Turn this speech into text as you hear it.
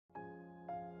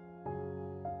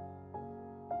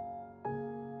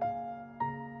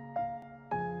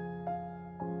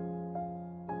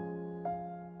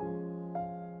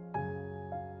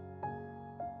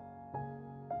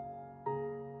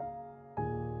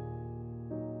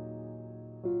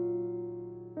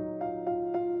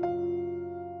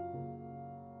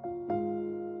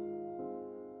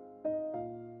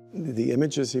The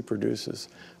images he produces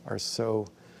are so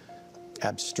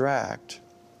abstract,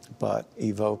 but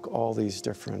evoke all these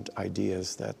different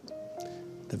ideas that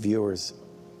the viewers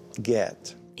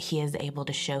get. He is able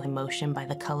to show emotion by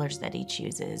the colors that he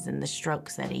chooses and the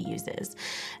strokes that he uses.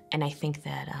 And I think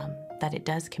that, that it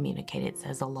does communicate. It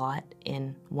says a lot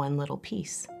in one little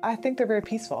piece. I think they're very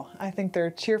peaceful. I think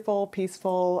they're cheerful,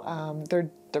 peaceful,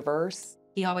 they're diverse.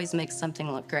 He always makes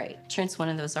something look great. Trent's one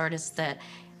of those artists that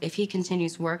if he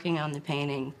continues working on the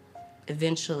painting,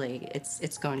 eventually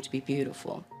it's going to be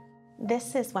beautiful.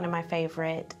 This is one of my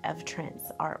favorite of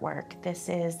Trent's artwork. This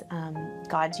is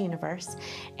God's Universe,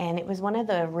 and it was one of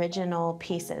the original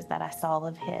pieces that I saw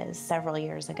of his several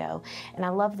years ago. And I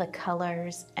love the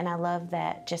colors, and I love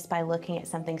that just by looking at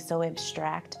something so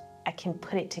abstract, I can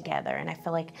put it together, and I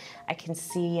feel like I can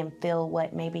see and feel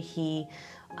what maybe he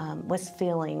was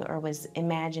feeling or was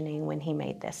imagining when he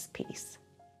made this piece.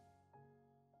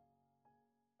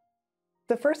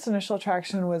 The first initial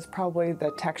attraction was probably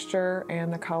the texture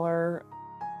and the color.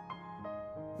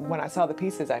 When I saw the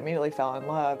pieces, I immediately fell in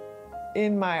love.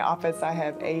 In my office, I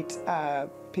have 8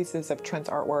 pieces of Trent's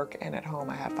artwork, and at home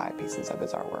I have 5 pieces of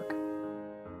his artwork.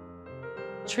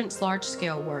 Trent's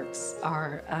large-scale works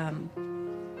are,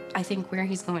 I think, where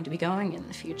he's going to be going in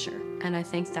the future. And I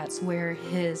think that's where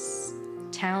his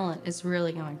talent is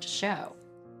really going to show.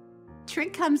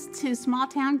 Trent comes to Small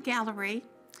Town Gallery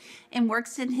and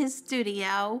works in his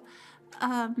studio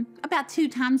about 2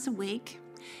 times a week.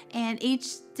 And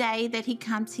each day that he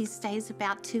comes, he stays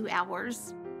about 2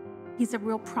 hours. He's a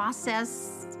real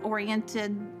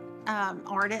process-oriented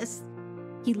artist.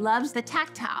 He loves the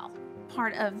tactile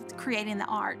part of creating the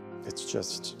art. It's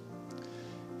just,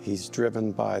 he's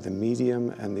driven by the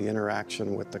medium and the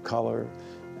interaction with the color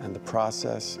and the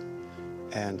process.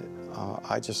 And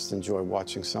I just enjoy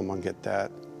watching someone get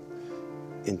that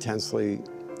intensely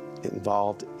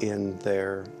involved in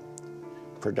their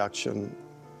production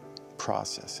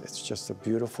process. It's just a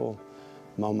beautiful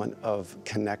moment of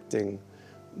connecting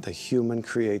the human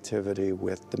creativity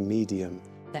with the medium.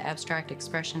 The abstract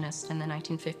expressionists in the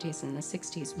 1950s and the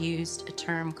 60s used a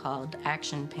term called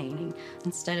action painting.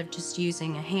 Instead of just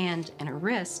using a hand and a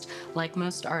wrist, like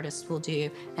most artists will do,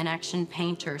 an action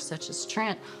painter such as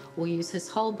Trent will use his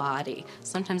whole body,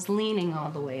 sometimes leaning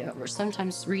all the way over,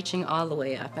 sometimes reaching all the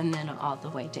way up and then all the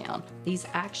way down. These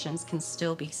actions can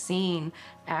still be seen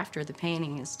after the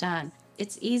painting is done.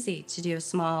 It's easy to do a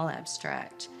small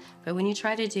abstract, but when you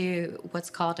try to do what's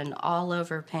called an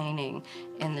all-over painting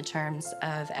in the terms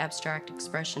of abstract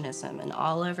expressionism, an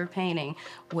all-over painting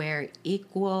where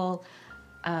equal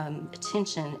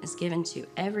attention is given to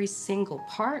every single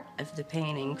part of the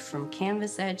painting from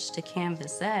canvas edge to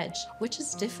canvas edge, which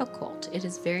is difficult. It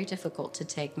is very difficult to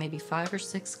take maybe 5 or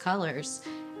 6 colors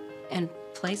and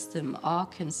place them all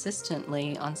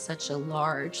consistently on such a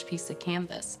large piece of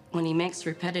canvas. When he makes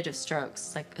repetitive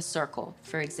strokes, like a circle,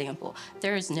 for example,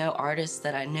 there is no artist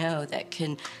that I know that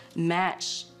can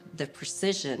match the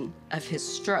precision of his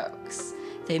strokes.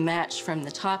 They match from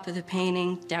the top of the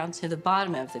painting down to the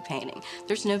bottom of the painting.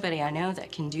 There's nobody I know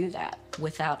that can do that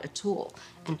without a tool,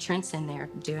 and Trent's in there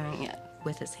doing it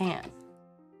with his hand.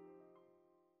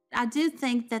 I do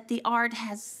think that the art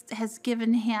has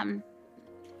given him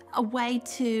a way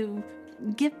to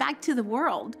give back to the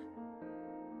world.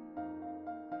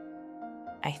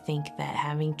 I think that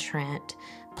having Trent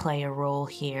play a role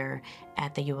here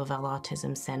at the U of L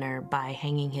Autism Center by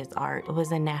hanging his art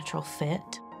was a natural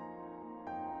fit.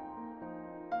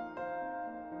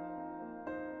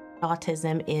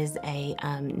 Autism is a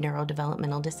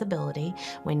neurodevelopmental disability.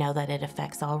 We know that it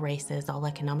affects all races, all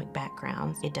economic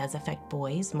backgrounds. It does affect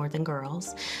boys more than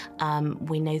girls.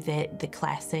 We know that the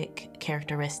classic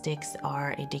characteristics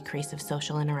are a decrease of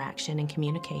social interaction and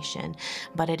communication,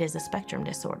 but it is a spectrum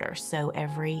disorder, so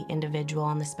every individual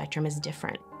on the spectrum is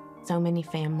different. So many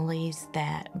families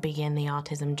that begin the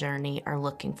autism journey are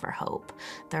looking for hope.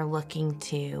 They're looking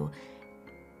to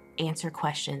answer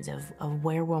questions of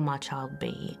where will my child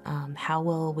be? How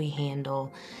will we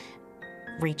handle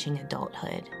reaching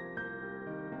adulthood?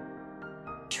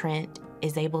 Trent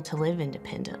is able to live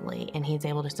independently, and he's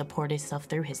able to support himself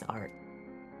through his art.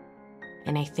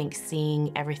 And I think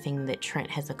seeing everything that Trent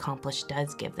has accomplished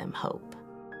does give them hope.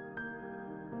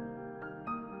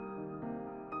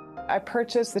 I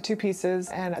purchased the 2 pieces,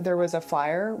 and there was a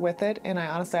flyer with it, and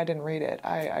I didn't read it.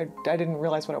 I didn't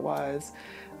realize what it was.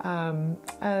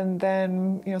 And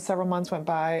then, several months went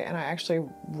by, and I actually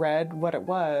read what it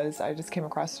was. I just came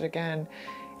across it again,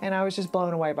 And I was just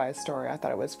blown away by his story. I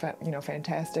thought it was,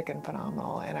 fantastic and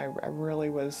phenomenal. And I really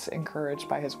was encouraged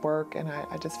by his work. And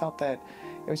I just felt that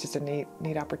it was just a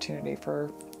neat opportunity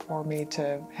for me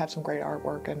to have some great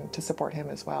artwork and to support him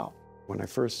as well. When I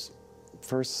first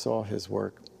saw his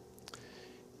work,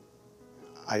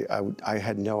 I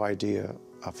had no idea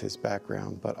of his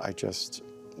background, but I just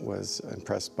was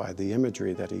impressed by the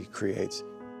imagery that he creates.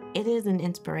 It is an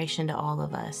inspiration to all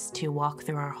of us to walk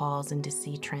through our halls and to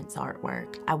see Trent's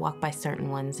artwork. I walk by certain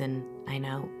ones and I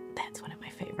know that's one of my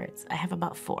favorites. I have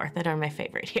about 4 that are my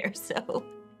favorite here, so.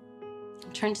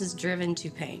 Trent is driven to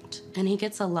paint, and he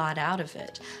gets a lot out of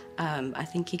it. I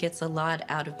think he gets a lot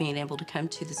out of being able to come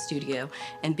to the studio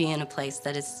and be in a place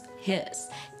that is his.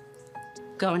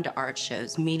 Going to art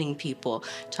shows, meeting people,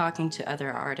 talking to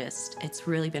other artists. It's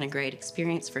really been a great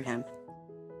experience for him.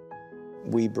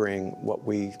 We bring what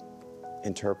we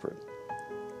interpret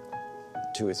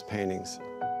to his paintings.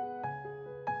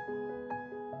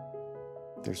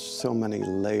 There's so many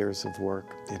layers of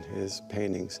work in his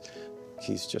paintings.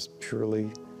 He's just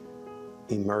purely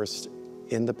immersed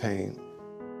in the paint.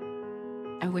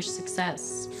 I wish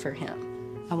success for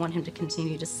him. I want him to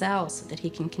continue to sell so that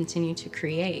he can continue to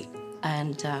create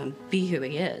and be who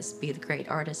he is, be the great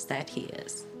artist that he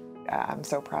is. I'm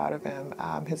so proud of him.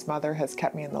 His mother has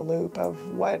kept me in the loop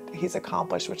of what he's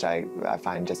accomplished, which I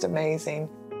find just amazing.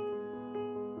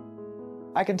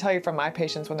 I can tell you from my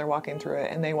patients when they're walking through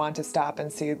it and they want to stop and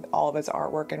see all of his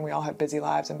artwork, and we all have busy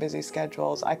lives and busy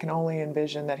schedules, I can only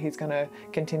envision that he's going to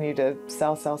continue to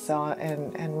sell,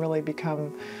 and really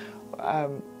become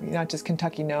not just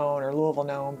Kentucky known or Louisville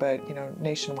known, but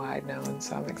nationwide known.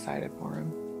 So I'm excited for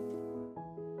him.